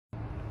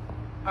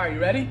All right,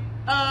 you ready?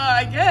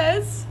 I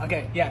guess.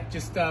 Okay, yeah,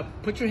 just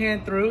put your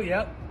hand through.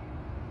 Yep.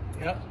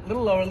 Yep. A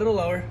little lower, a little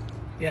lower.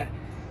 Yeah.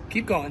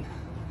 Keep going.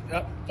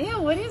 Yep.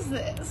 Ew, what is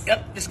this?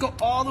 Yep. Just go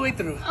all the way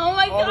through. Oh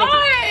my god!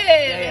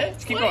 Yeah.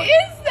 Just keep going. What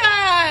is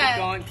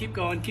that? Keep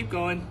going. Keep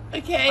going. Keep going.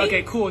 Okay.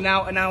 Okay. Cool.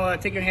 Now,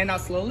 take your hand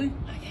out slowly.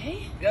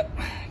 Okay. Yep.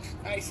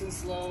 Just nice and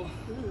slow.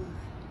 Ooh.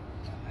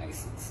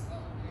 Nice and slow.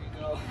 There you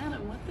go.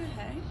 Adam, what the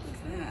heck is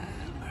that?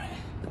 All right.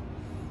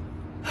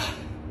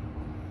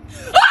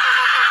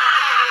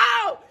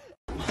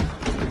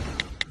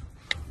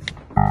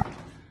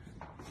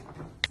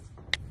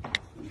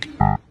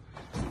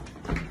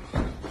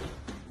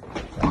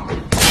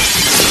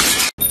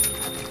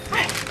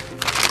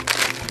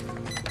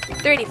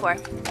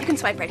 $34. You can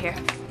swipe right here.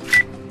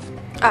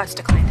 Oh, it's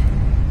declined.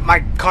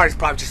 My card is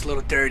probably just a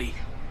little dirty.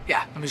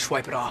 Yeah, let me just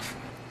wipe it off.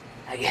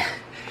 Yeah.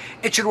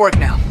 It should work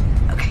now.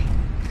 Okay.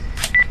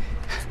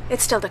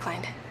 It's still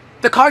declined.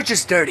 The card's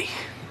just dirty.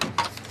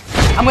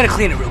 I'm gonna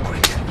clean it real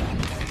quick.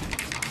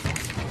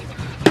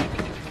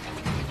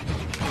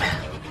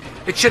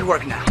 It should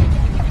work now.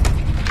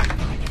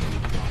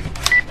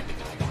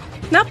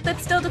 Nope,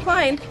 that's still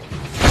declined.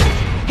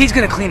 He's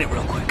gonna clean it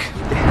real quick.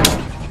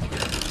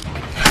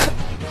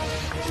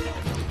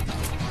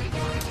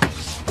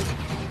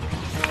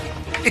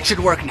 It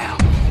should work now.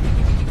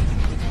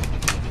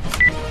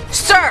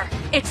 Sir,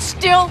 it's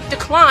still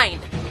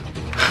declined.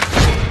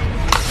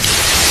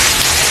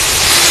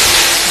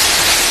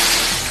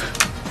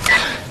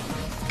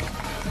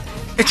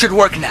 It should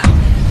work now.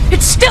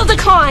 It's still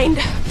declined.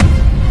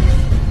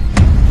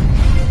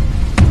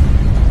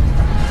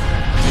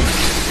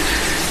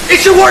 It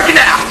should work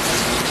now.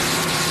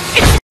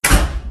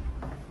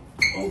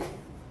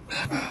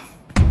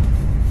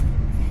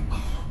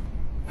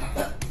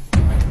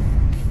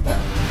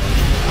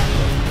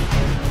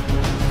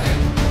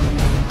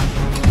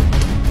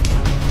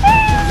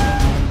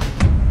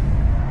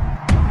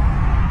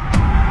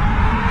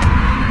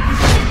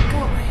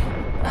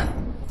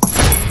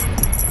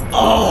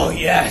 Oh,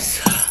 yes.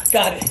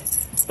 Got it.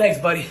 Thanks,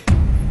 buddy.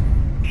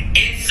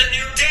 It's a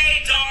new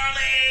day,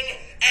 darling,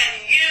 and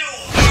you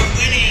are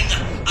winning.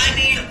 I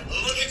mean,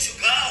 look at you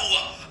go.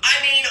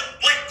 I mean,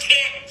 what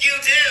can't you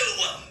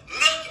do?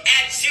 Look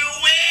at you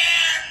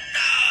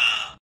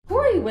win! Who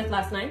were you with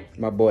last night?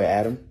 My boy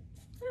Adam.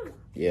 Oh.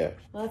 Yeah.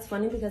 Well, it's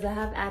funny because I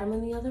have Adam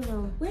in the other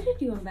room. Where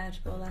did you and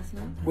Badge go last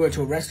night? We went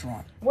to a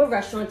restaurant. What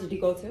restaurant did you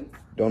go to?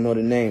 Don't know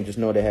the name, just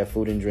know they have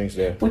food and drinks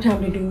there. What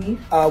time did you leave?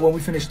 When we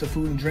finished the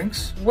food and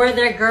drinks. Were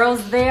there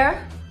girls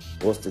there?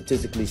 Well,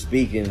 statistically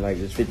speaking, like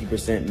there's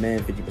 50% men,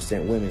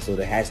 50% women, so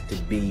there has to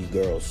be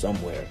girls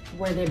somewhere.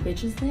 Were there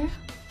bitches there?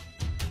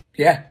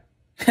 Yeah.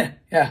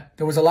 Yeah,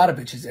 there was a lot of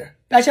bitches there.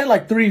 Batch had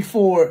like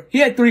 3-4. He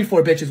had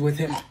 3-4 bitches with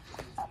him.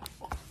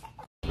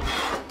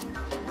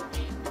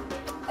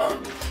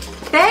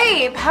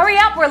 Babe, hurry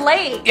up, we're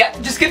late. Yeah,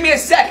 just give me a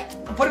sec.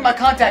 I'm putting my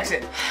contacts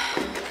in.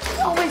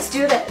 You always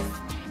do this.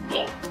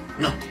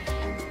 No.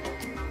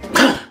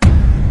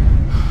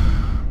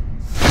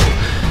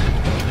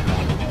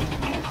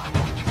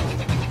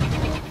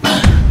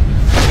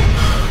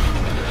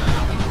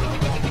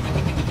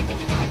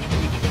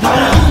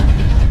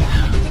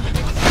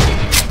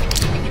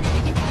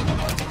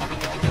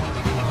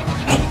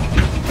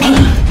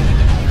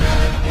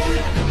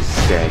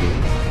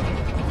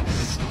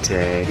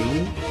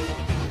 Steady.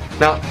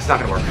 No, it's not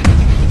gonna work.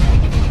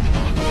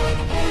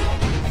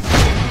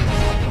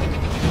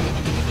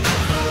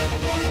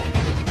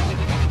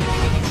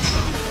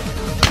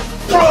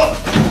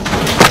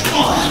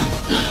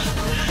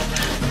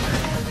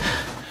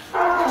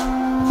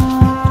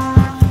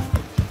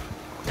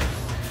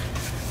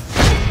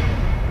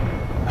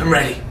 I'm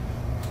ready.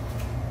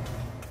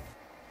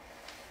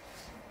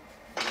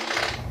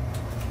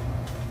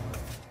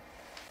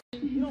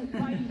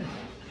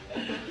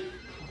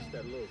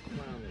 That little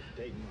clown is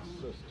dating my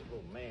sister,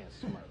 little man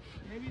smurf.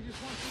 Maybe he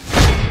just wants to...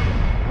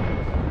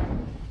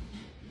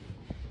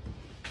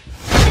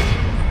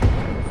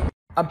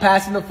 I'm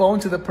passing the phone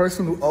to the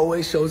person who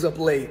always shows up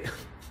late.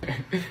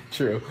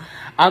 True.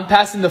 I'm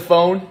passing the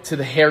phone to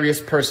the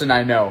hairiest person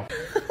I know.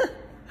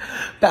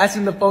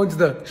 Passing the phone to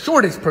the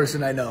shortest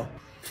person I know.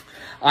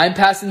 I'm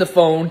passing the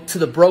phone to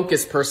the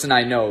brokest person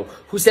I know,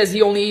 who says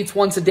he only eats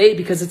once a day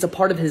because it's a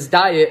part of his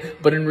diet,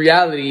 but in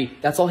reality,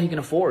 that's all he can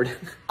afford.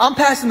 I'm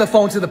passing the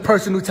phone to the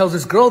person who tells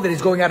his girl that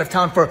he's going out of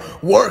town for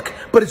work,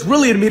 but it's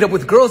really to meet up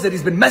with girls that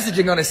he's been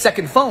messaging on his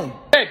second phone.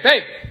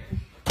 Babe.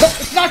 No,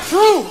 it's not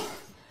true!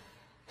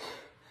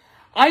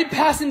 I'm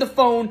passing the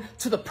phone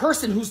to the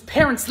person whose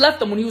parents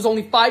left him when he was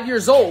only 5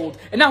 years old,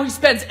 and now he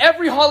spends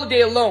every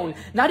holiday alone.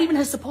 Not even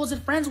his supposed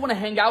friends want to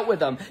hang out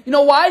with him. You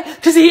know why?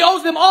 Because he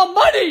owes them all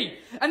money!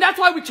 And that's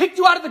why we kicked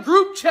you out of the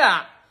group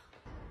chat!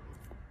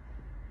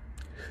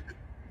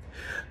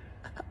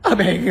 I'm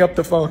hanging up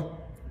the phone.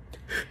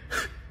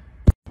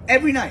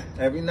 Every night.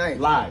 Every night.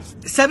 Live.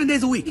 7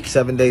 days a week.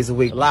 7 days a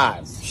week.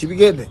 Live. She be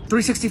getting it.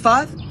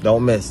 365?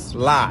 Don't miss.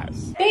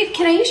 Live. Babe,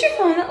 can I use your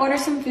phone to order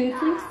some food,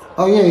 please?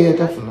 Oh, yeah,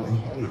 definitely.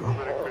 There you go.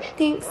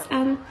 Thanks.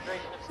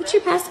 What's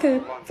your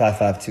passcode?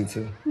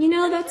 5522. You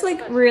know, that's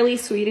like really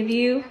sweet of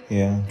you.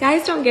 Yeah.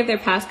 Guys don't give their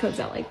passcodes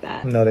out like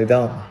that. No, they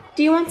don't.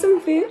 Do you want some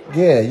food?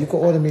 Yeah, you can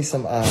order me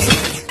some,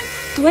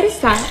 What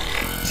is that?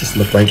 just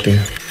look right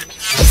there.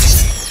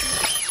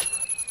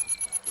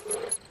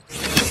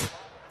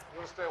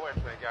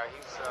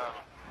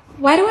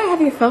 Why do I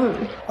have your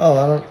phone?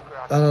 Oh,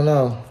 I don't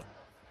know.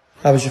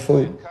 How was your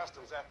food?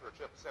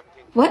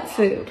 What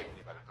food?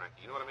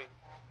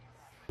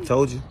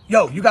 Told you.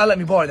 Yo, you gotta let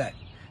me borrow that.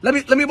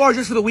 Let me borrow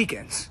just for the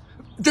weekends.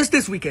 Just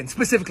this weekend,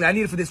 specifically. I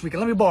need it for this weekend.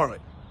 Let me borrow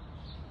it.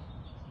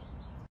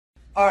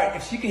 Alright,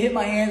 if she can hit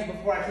my hands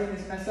before I clean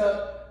this mess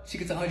up, she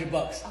gets $100.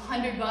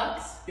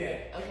 $100? Yeah.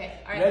 Okay,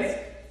 alright. Ready?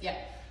 Yeah.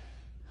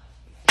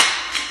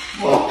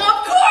 Of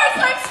course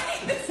I've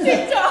seen this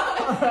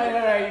TikTok!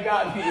 Alright, you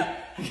got me.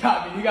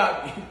 You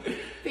got me.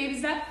 Babe,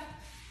 is that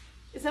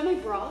my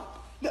bra?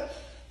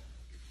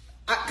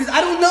 Cause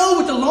I don't know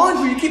with the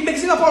laundry. You keep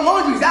mixing up our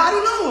laundries. I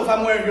don't know if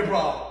I'm wearing your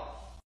bra.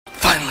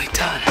 Finally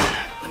done.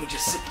 Let me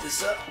just zip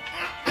this up.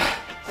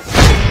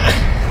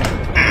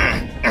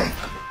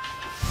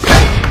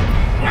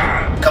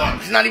 Come on,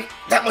 there's not even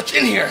that much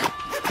in here.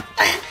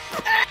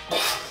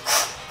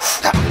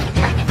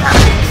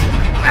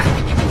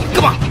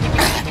 Come on.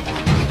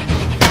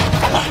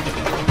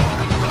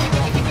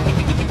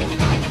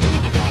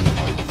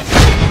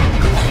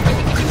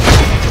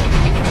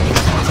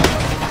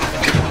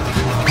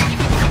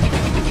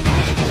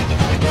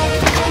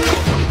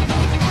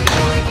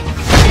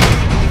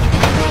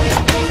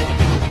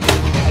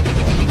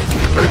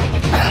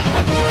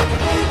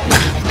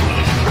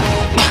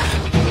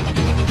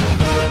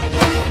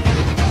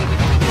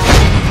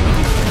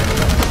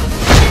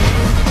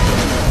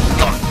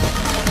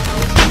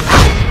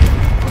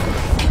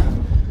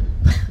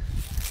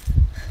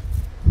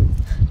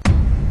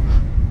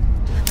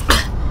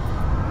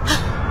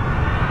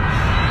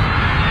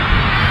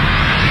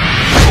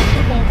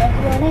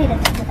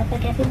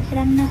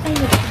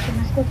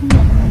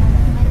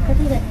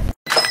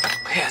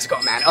 Hey, how's it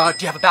going, man? Do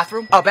you have a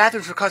bathroom? Oh,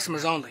 bathrooms for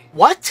customers only.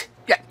 What?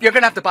 Yeah, you're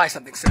gonna have to buy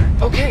something, sir.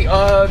 Okay,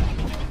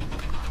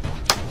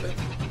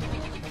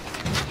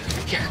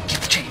 here, keep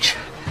the change.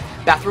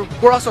 Bathroom?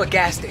 We're also a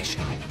gas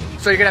station,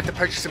 so you're gonna have to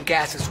purchase some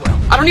gas as well.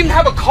 I don't even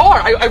have a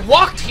car. I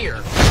walked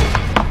here.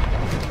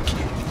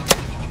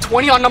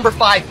 20 on number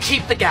 5,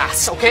 keep the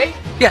gas, okay?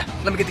 Yeah,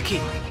 let me get the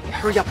key.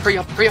 Hurry up, hurry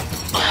up, hurry up.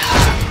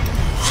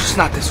 It's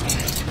not this one.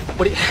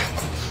 What do you...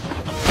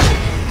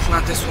 It's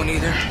not this one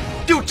either.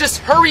 Dude, just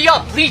hurry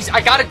up, please.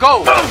 I gotta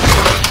go.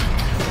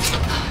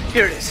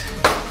 Here it is.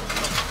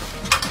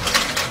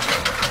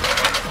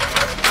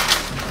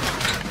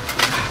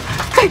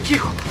 Thank you.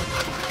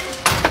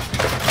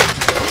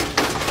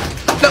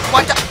 No,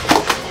 watch out.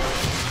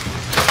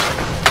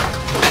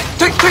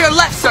 To your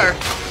left, sir.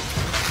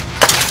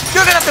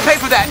 You're gonna have to pay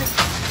for that.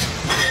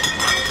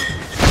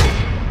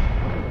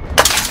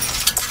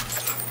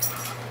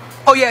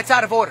 Oh yeah, it's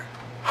out of order.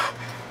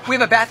 We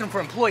have a bathroom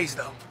for employees,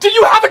 though. Do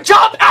you have a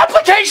job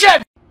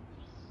application?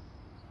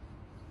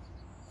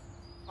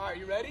 Alright,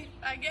 you ready?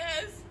 I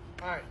guess.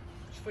 Alright,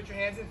 just put your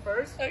hands in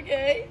first.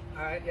 Okay.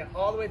 Alright, yeah,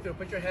 all the way through.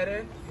 Put your head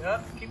in.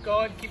 Yep, keep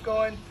going, keep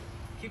going.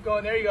 Keep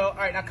going, there you go.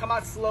 Alright, now come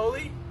out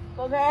slowly.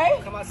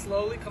 Okay. Come out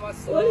slowly, come out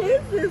slowly. What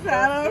is this,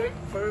 Adam?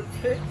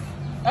 Perfect.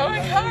 Oh my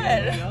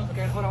god.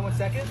 Okay, hold on one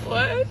second.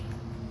 What?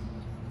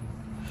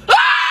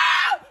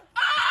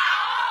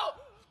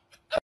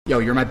 Yo,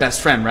 you're my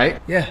best friend,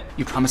 right? Yeah.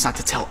 You promise not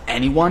to tell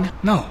anyone?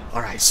 No.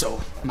 Alright, so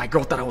my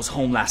girl thought I was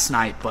home last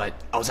night, but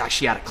I was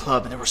actually at a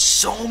club and there were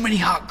so many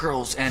hot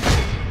girls and...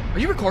 Are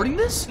you recording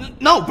this?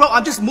 No, bro,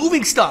 I'm just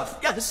moving stuff.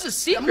 Yeah, this is a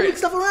secret. I'm moving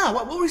stuff around.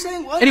 What were we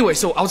saying? What? Anyway,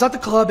 so I was at the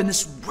club and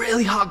this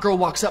really hot girl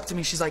walks up to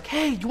me. She's like,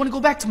 hey, you want to go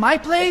back to my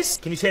place?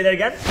 Can you say that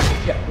again?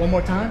 Yeah, one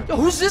more time. Yo,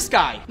 who's this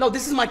guy? No,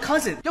 this is my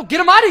cousin. Yo,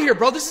 get him out of here,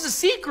 bro. This is a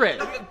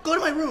secret. Go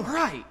to my room. All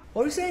right.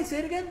 What were you saying? Say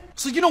it again.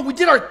 So, you know, we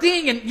did our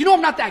thing, and you know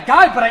I'm not that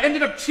guy, but I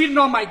ended up cheating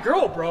on my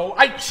girl, bro.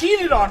 I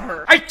cheated on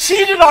her.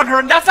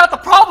 And that's not the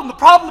problem. The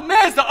problem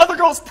is the other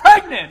girl's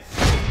pregnant.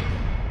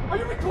 Are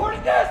you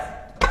recording this?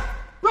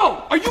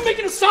 Bro, are you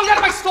making a song out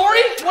of my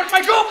story? What if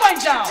my girl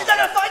finds out? She's not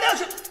gonna find out.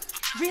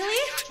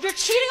 Really? You're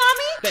cheating on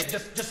me? Babe,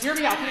 just hear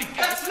me out, please.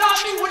 That's not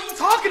me. What are you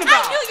talking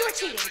about? I knew you were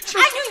cheating.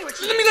 I knew you were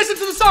cheating. Let me listen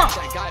to the song.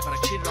 That guy, but I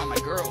cheated on my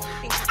girl.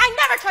 I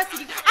never trusted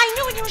you. I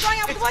knew when you were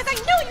going out with the boys. I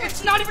knew you were cheating.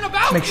 It's not even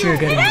about Make sure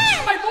you're getting It it.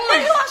 is. My boys.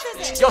 Then who else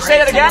is it? Yo,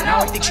 say that again. Now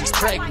I think she's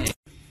pregnant.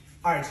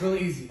 All right, it's really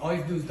easy. All you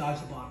have to do is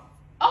dodge the bottom.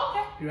 Oh,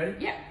 okay. You ready?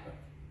 Yeah.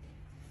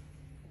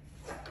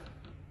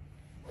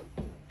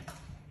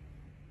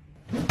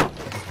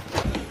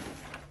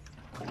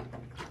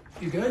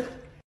 You good?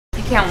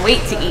 I can't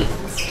wait to eat.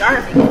 I'm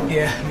starving.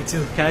 Yeah, me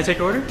too. Can I take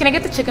your order? Can I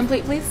get the chicken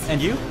plate, please?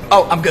 And you?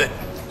 Oh, I'm good.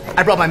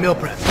 I brought my meal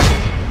prep.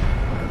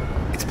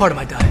 It's part of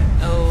my diet.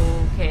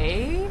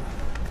 Okay.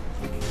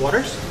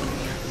 Waters?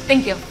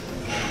 Thank you.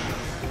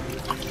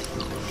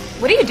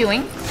 What are you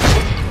doing?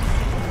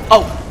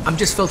 Oh, I'm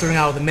just filtering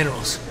out all the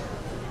minerals.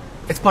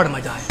 It's part of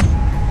my diet.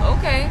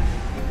 Okay.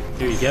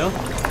 Here you go.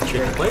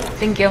 Chicken plate.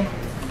 Thank you.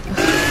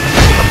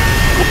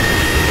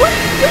 What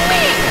are you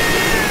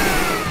doing?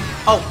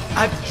 Oh,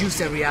 I have to juice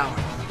every hour.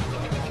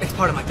 It's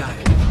part of my diet.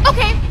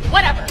 Okay,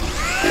 whatever.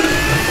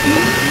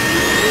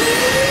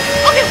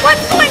 Okay,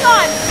 what's going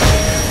on?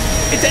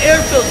 It's an air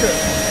filter.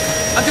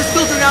 I'm just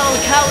filtering out all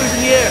the calories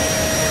in the air.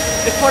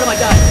 It's part of my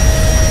diet.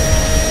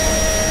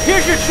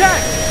 Here's your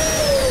check.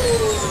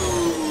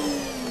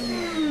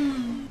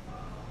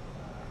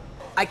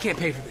 I can't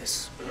pay for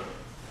this.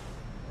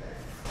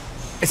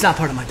 It's not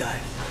part of my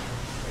diet.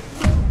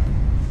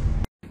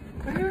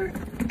 Where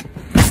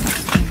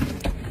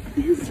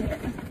is it?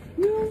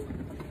 No.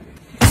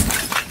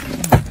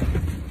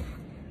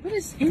 What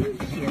is in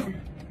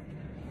here?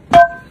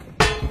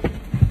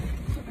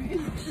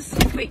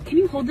 Just wait, can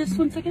you hold this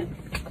 1 second?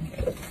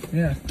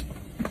 Yeah.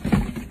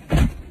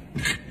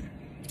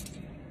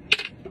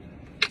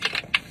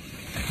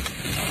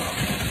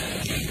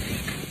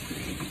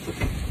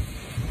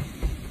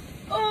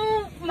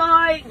 Oh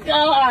my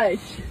gosh!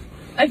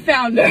 I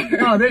found her.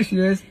 Oh, there she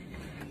is.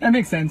 That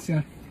makes sense,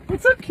 yeah.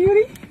 What's up,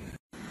 cutie?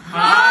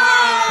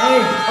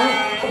 Hey,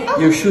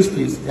 your shoes,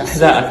 please.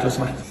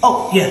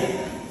 Oh, yeah.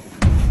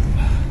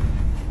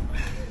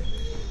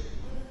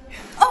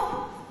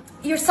 Oh,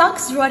 your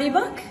socks,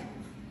 Reebok?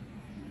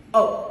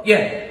 Oh,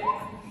 yeah.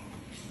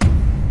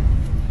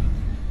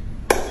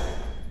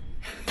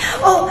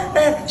 Oh,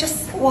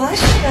 just wash,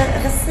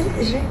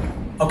 غسل.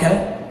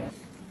 Okay.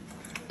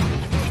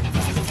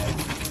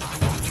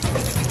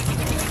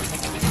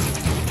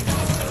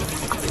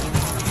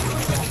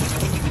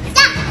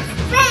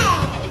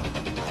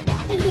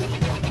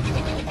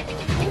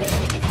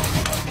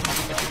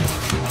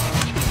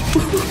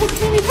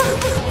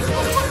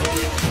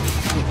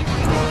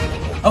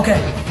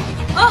 Okay.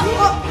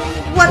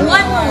 One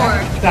more.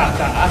 That's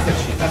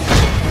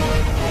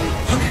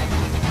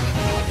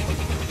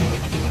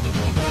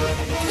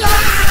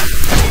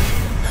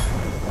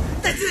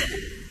it.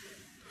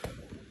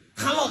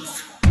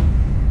 خلاص.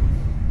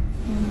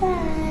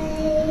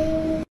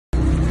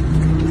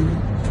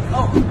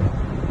 Oh,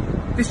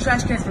 this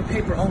trash can's for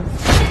paper only.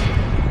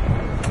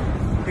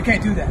 You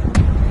can't do that.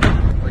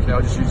 Okay,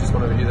 I'll just use this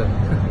one over here then.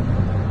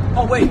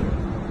 Oh wait,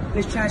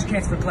 this trash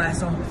can's for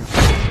glass only.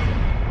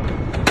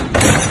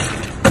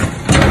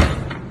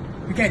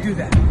 You can't do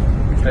that.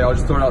 Okay, I'll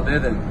just throw it out there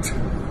then.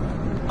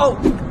 Oh,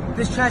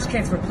 this trash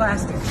can's for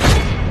plastic.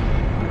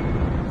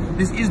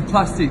 This is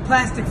plastic.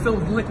 Plastic filled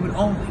with liquid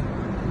only.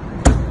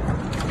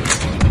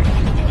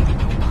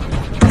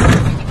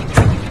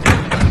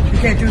 You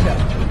can't do that.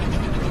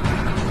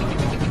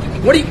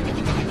 What do you...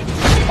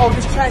 Oh,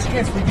 this trash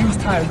can's for used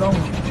tires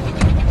only.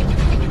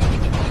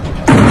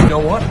 You know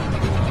what?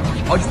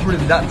 I'll just put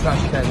it in that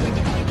trash can then.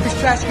 This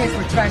trash can's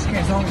for trash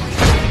cans only.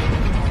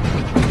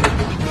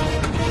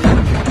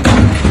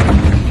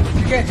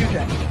 You can't do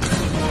that.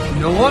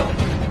 You know what?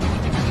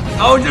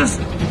 I'll just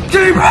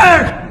keep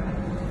it!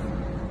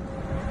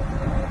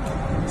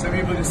 Some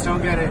people just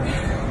don't get it.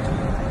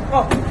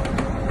 Oh,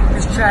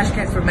 this trash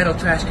can's for metal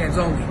trash cans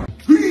only.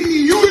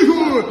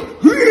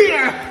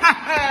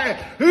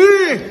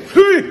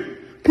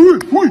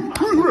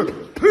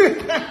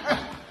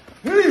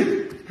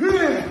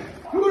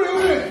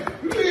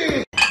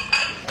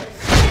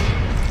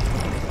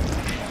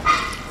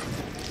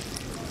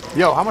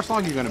 Yo, how much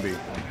longer are you gonna be?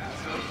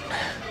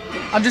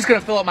 I'm just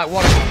gonna fill up my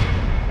water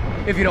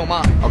bottle, if you don't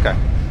mind. Okay.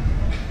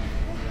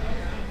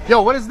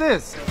 Yo, what is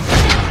this?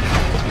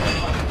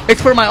 It's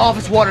for my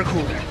office water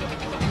cooler,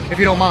 if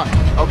you don't mind.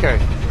 Okay.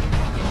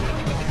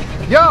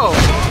 Yo!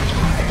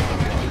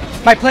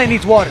 My plant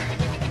needs water,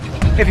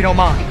 if you don't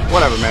mind.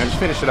 Whatever, man. Just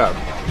finish it up.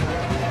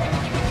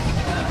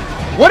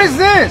 What is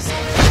this?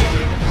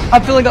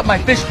 I'm filling up my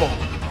fish bowl,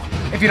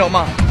 if you don't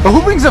mind. But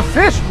who brings a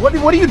fish? What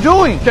are you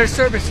doing? They're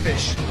service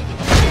fish.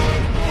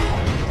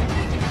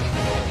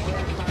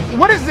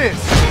 What is this?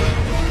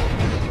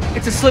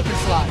 It's a slip and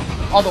slide.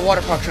 All the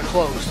water parks are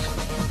closed,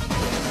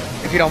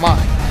 if you don't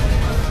mind.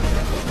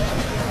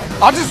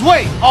 I'll just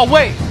wait. I'll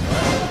wait.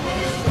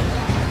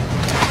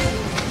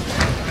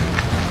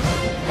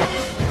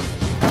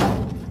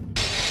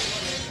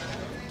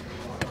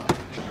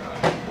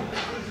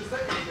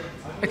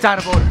 It's out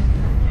of order.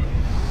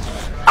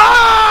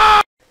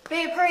 Ah!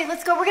 Babe, hurry,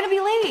 let's go. We're gonna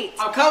be late.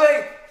 I'm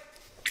coming.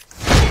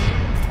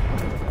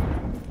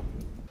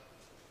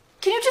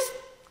 Can you just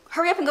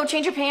hurry up and go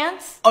change your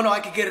pants? Oh no, I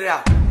can get it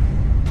out.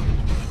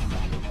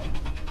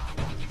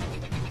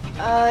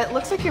 It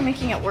looks like you're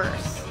making it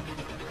worse.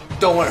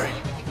 Don't worry,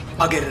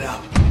 I'll get it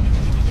out.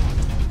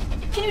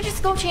 Can you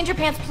just go change your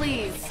pants,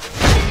 please?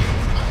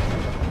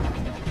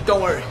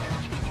 Don't worry,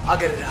 I'll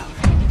get it out.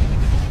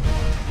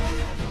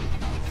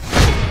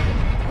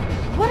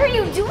 What are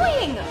you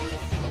doing?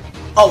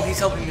 Oh, he's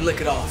helping me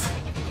lick it off.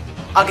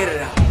 I'll get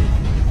it out.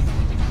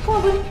 Come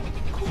on, boo.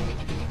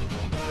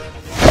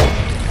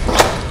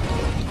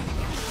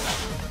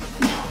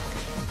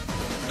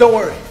 Don't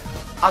worry,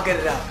 I'll get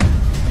it out.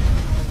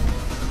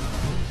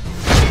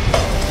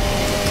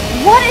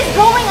 What is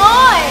going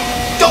on?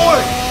 Don't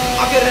worry,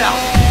 I'll get it out.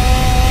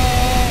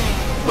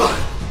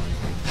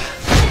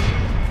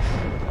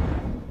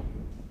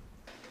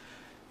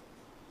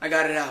 I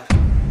got it out.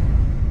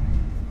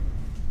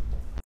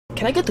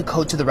 Can I get get the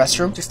code to the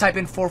restroom? Just type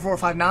in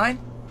 4459.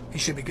 You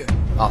should be good.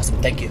 Awesome,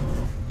 thank you.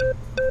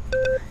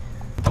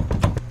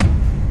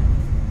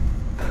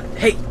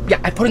 Hey, yeah,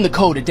 I put in the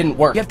code, it didn't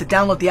work. You have to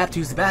download the app to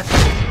use the bathroom.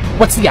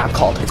 What's the app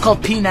called? It's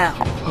called P Now.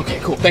 Okay,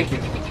 cool, thank you.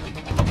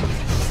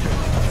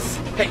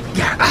 Hey,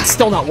 yeah,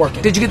 still not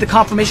working. Did you get the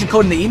confirmation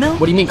code in the email?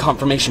 What do you mean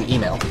confirmation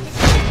email?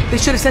 They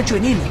should have sent you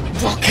an email.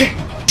 Okay.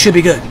 Should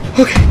be good.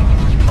 Okay.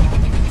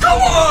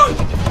 Come on!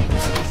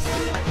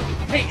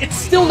 Hey, it's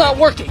still not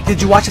working.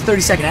 Did you watch a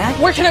 30-second ad?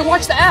 Where can I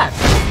watch the ad?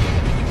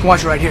 You can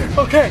watch it right here.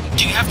 Okay.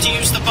 Do you have to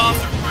use the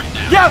bathroom right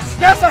now?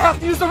 Yes, I have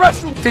to use the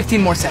restroom.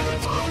 15 more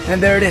seconds.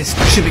 And there it is.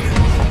 Should be good.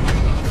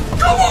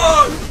 Come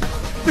on!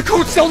 The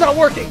code's still not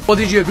working. Well,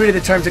 did you agree to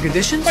the terms and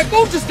conditions? My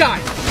phone just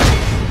died.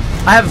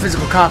 I have a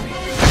physical copy.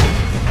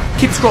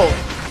 Keep scrolling.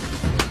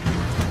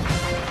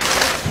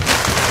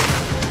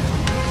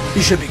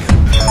 You should be good.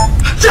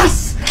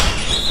 Yes!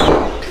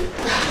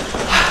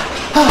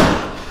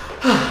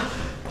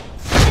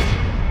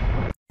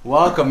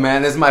 Welcome,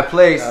 man. This is my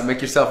place.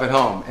 Make yourself at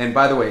home. And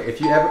by the way,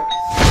 if you ever...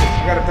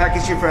 I got a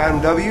package here for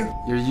Adam W.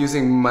 You're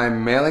using my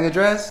mailing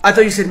address? I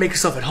thought you said make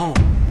yourself at home.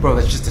 Bro,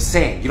 that's just a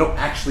saying. You don't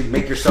actually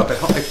make yourself at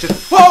home. It's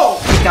just... Whoa!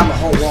 Take down the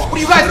whole wall. What are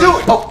you guys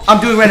doing? Oh, I'm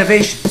doing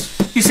renovations.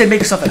 You said make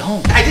yourself at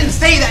home. I didn't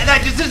say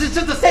that. It's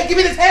just a saying. Give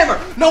me this hammer.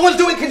 No one's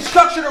doing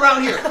construction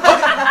around here.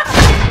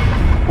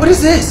 Okay? What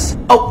is this?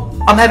 Oh,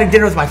 I'm having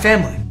dinner with my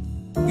family.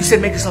 You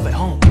said make yourself at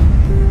home.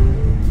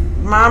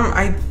 Mom,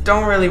 I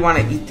don't really want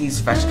to eat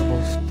these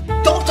vegetables.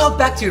 Don't talk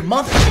back to your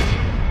mother.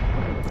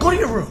 Go to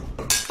your room.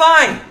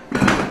 Fine.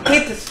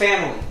 Hate this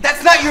family.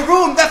 That's not your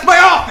room. That's my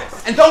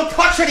office. And don't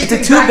touch anything.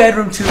 It's a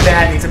two-bedroom,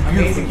 two-bath. It's a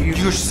beautiful view.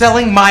 You're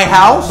selling my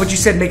house? But you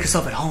said make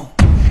yourself at home.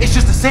 It's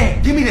just a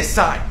saying. Give me this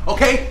side,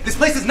 okay? This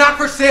place is not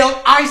for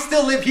sale. I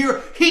still live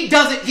here. He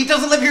doesn't. He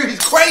doesn't live here. He's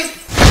crazy.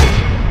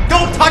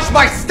 Don't touch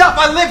my stuff.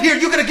 I live here.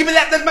 You're gonna give me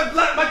that? My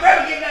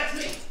grandma gave that to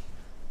me.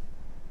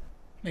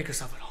 Make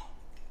yourself at home.